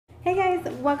Hey guys,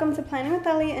 welcome to Planning with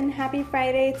Ellie and happy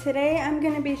Friday. Today I'm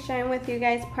going to be sharing with you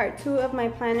guys part 2 of my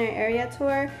planner area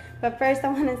tour. But first I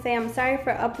want to say I'm sorry for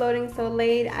uploading so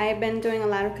late. I've been doing a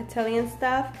lot of cotillion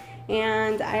stuff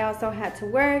and I also had to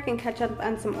work and catch up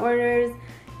on some orders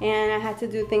and I had to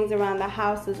do things around the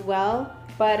house as well.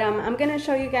 But I'm going to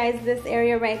show you guys this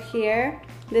area right here.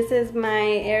 This is my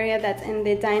area that's in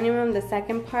the dining room, the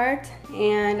second part,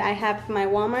 and I have my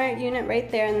Walmart unit right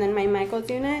there and then my Michaels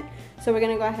unit. So we're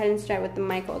gonna go ahead and start with the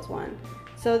Michaels one.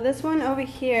 So this one over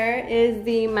here is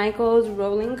the Michaels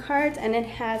rolling cart and it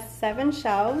has 7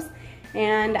 shelves.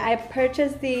 And I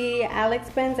purchased the Alex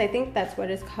bins, I think that's what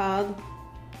it's called,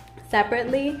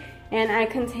 separately. And I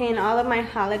contain all of my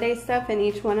holiday stuff in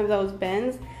each one of those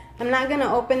bins. I'm not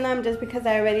gonna open them just because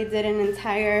I already did an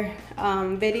entire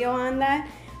video on that.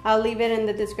 I'll leave it in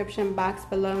the description box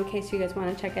below in case you guys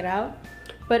wanna check it out.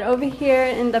 But over here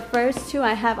in the first 2,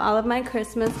 I have all of my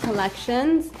Christmas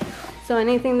collections. So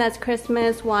anything that's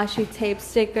Christmas, washi tape,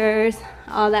 stickers,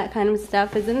 all that kind of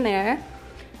stuff is in there.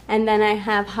 And then I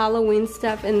have Halloween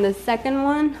stuff in the second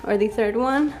one or the third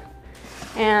one.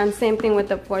 And same thing with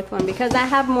the fourth one. Because I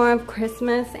have more of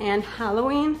Christmas and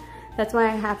Halloween, that's why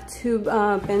I have 2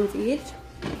 bins each.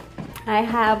 I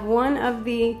have one of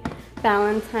the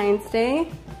Valentine's Day.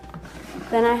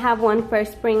 Then I have one for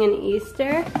spring and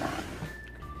Easter.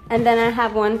 And then I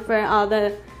have one for all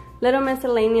the little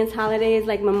miscellaneous holidays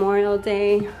like Memorial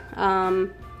Day,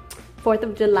 4th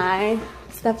of July,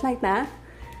 stuff like that.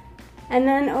 And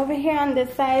then over here on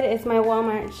this side is my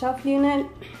Walmart shelf unit.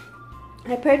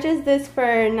 I purchased this for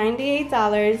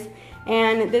 $98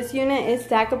 and this unit is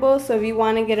stackable, so if you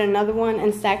want to get another one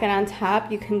and stack it on top,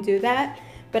 you can do that.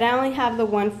 But I only have the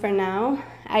one for now.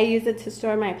 I use it to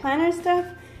store my planner stuff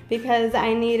because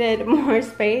I needed more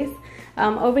space.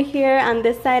 Over here on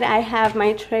this side I have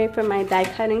my tray for my die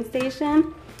cutting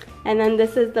station, and then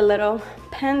this is the little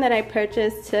pen that I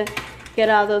purchased to get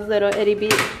all those little itty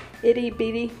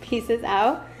bitty pieces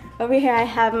out. Over here I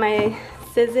have my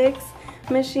Sizzix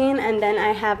machine, and then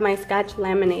I have my Scotch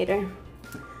laminator.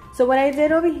 So what I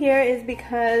did over here is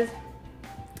because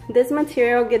this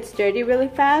material gets dirty really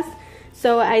fast,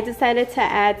 so I decided to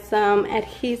add some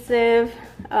adhesive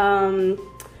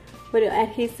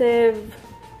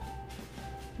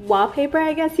wallpaper,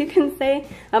 I guess you can say.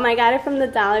 I got it from the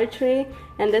Dollar Tree,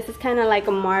 and this is kind of like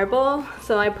a marble,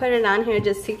 so I put it on here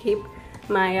just to keep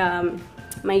my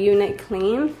my unit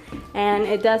clean. And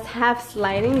it does have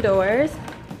sliding doors,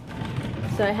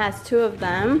 so it has 2 of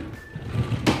them.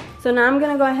 So now I'm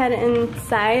gonna go ahead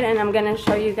inside and I'm gonna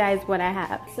show you guys what I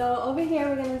have. So over here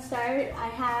we're gonna start. I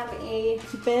have a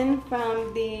bin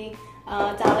from the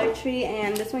Dollar Tree,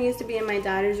 and this one used to be in my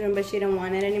daughter's room, but she didn't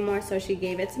want it anymore, so she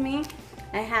gave it to me.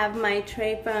 I have my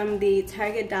tray from the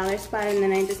Target Dollar Spot, and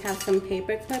then I just have some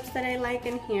paper clips that I like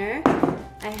in here.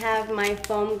 I have my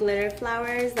foam glitter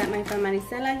flowers that my friend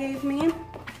Maricela gave me.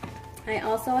 I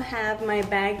also have my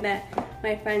bag that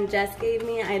my friend Jess gave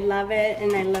me. I love it,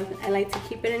 and I like to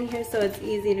keep it in here so it's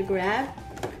easy to grab.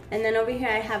 And then over here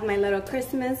I have my little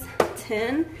Christmas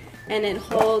tin, and it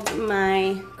holds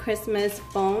my Christmas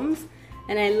foams.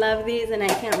 And I love these and I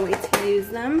can't wait to use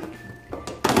them.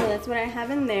 So that's what I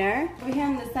have in there. Over here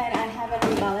on this side I have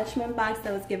an embellishment box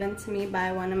that was given to me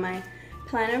by one of my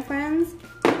planner friends.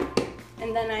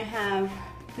 And then I have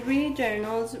 3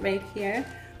 journals right here.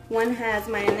 One has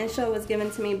my initial, was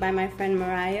given to me by my friend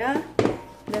Mariah.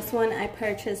 This one I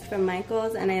purchased from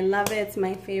Michaels and I love it, it's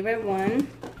my favorite one.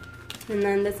 And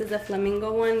then this is a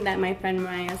flamingo one that my friend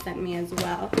Mariah sent me as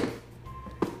well.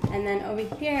 And then over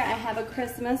here I have a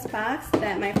Christmas box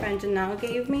that my friend Janelle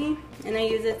gave me, and I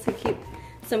use it to keep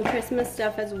some Christmas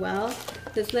stuff as well.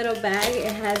 This little bag,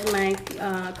 it has my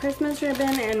Christmas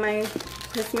ribbon and my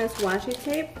Christmas washi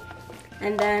tape.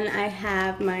 And then I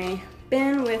have my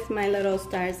bin with my little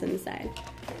stars inside.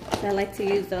 So I like to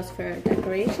use those for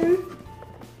decoration.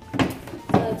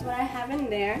 So that's what I have in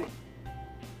there.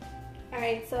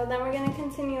 Alright, so then we're going to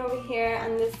continue over here.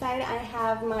 On this side I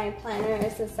have my Planner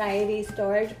Society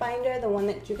storage binder, the one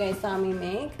that you guys saw me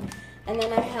make. And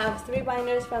then I have 3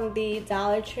 binders from the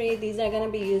Dollar Tree. These are going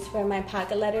to be used for my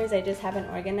pocket letters. I just haven't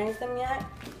organized them yet.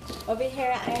 Over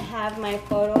here I have my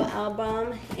photo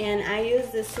album, and I use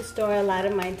this to store a lot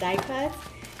of my die cuts.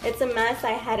 It's a mess.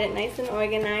 I had it nice and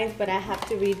organized, but I have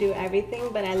to redo everything,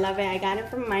 but I love it. I got it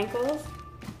from Michaels.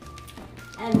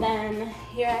 And then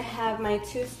here I have my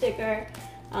 2 sticker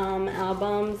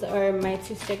albums, or my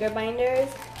 2 sticker binders,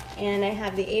 and I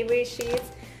have the Avery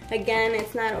sheets. Again,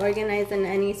 it's not organized in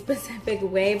any specific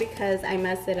way because I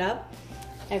mess it up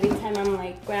every time I'm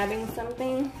like grabbing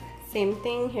something. Same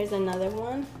thing, here's another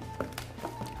one.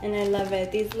 and I love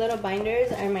it. These little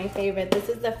binders are my favorite. This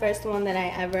is the first one that I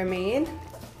ever made,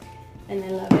 and I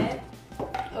love it.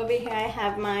 Over here I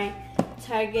have my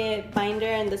Target binder,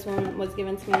 and this one was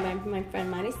given to me by my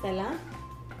friend Maricela.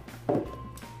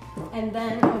 And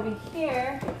then over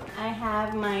here I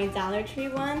have my Dollar Tree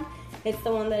one. It's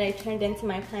the one that I turned into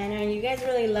my planner, and you guys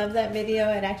really love that video.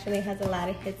 It actually has a lot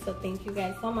of hits, so thank you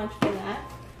guys so much for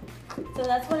that. So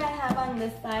that's what I have on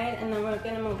this side, and then we're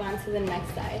gonna move on to the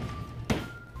next side.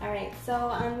 Alright, so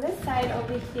on this side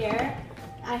over here,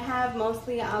 I have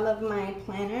mostly all of my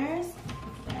planners.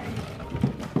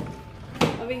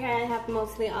 Over here I have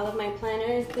mostly all of my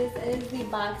planners. This is the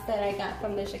box that I got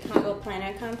from the Chicago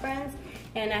Planner Conference,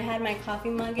 and I had my coffee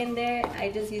mug in there.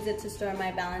 I just use it to store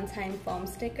my Valentine foam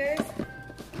stickers.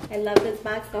 I love this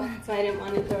box, so that's why I didn't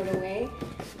want to throw it away.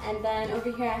 And then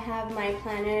over here I have my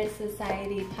Planner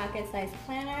Society pocket size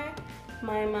planner,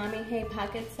 my Mommy Hey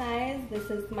pocket size. This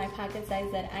is my pocket size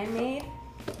that I made.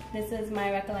 This is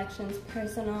my Recollections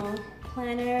personal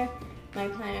planner, my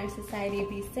Planner Society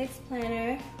B6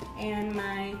 planner, and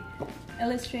my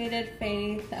Illustrated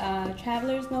Faith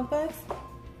Traveler's Notebooks.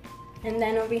 And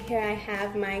then over here I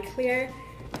have my clear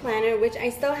planner, which I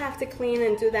still have to clean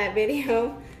and do that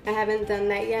video. I haven't done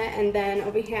that yet. And then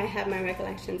over here I have my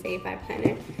Recollections A5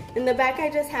 planner. In the back I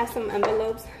just have some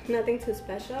envelopes, nothing too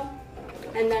special.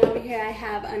 And then over here I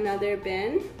have another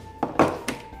bin.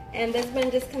 And this bin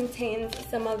just contains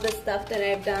some of the stuff that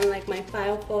I've done, like my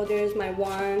file folders, my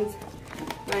wands,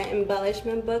 my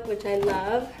embellishment book, which I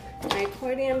love, my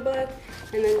accordion book,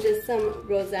 and then just some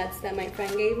rosettes that my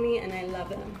friend gave me, and I love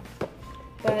them.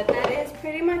 But that is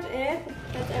pretty much it.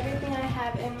 That's everything I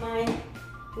have in my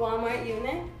Walmart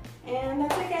unit. And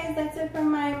that's it, guys. That's it for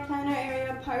my planner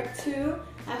area part 2.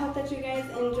 I hope that you guys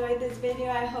enjoyed this video.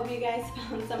 I hope you guys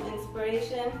found some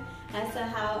inspiration as to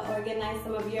how to organize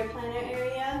some of your planner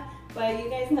area. But you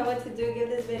guys know what to do. Give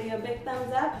this video a big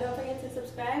thumbs up. Don't forget to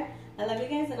subscribe. I love you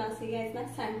guys, and I'll see you guys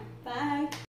next time. Bye.